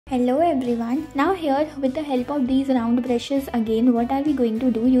Hello everyone. Now here with the help of these round brushes again, what are we going to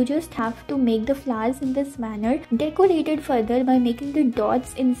do? You just have to make the flowers in this manner, decorate it further by making the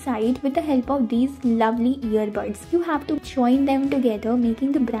dots inside with the help of these lovely earbuds. You have to join them together,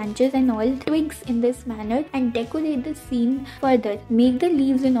 making the branches and all twigs in this manner and decorate the scene further. Make the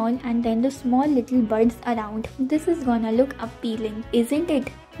leaves and all and then the small little buds around. This is gonna look appealing, isn't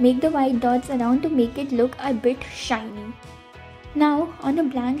it? Make the white dots around to make it look a bit shiny. Now on a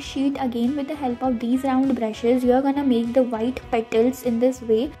blank sheet again with the help of these round brushes, you are gonna make the white petals in this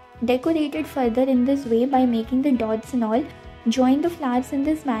way, decorate it further in this way by making the dots and all, join the flowers in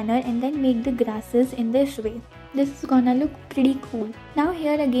this manner and then make the grasses in this way. This is gonna look pretty cool. Now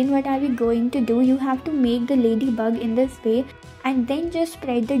here again what are we going to do? You have to make the ladybug in this way and then just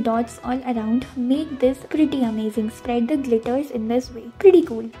spread the dots all around. Make this pretty amazing. Spread the glitters in this way. Pretty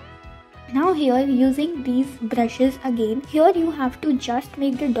cool. Now here using these brushes again, here you have to just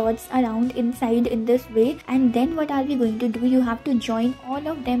make the dots around inside in this way and then what are we going to do? You have to join all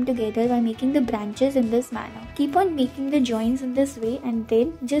of them together by making the branches in this manner. Keep on making the joins in this way and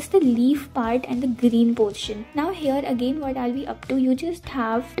then just the leaf part and the green portion. Now here again what are we up to? You just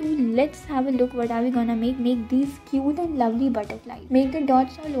have to, let's have a look what are we gonna make. Make these cute and lovely butterflies. Make the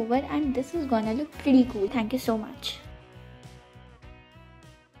dots all over and this is gonna look pretty cool. Thank you so much.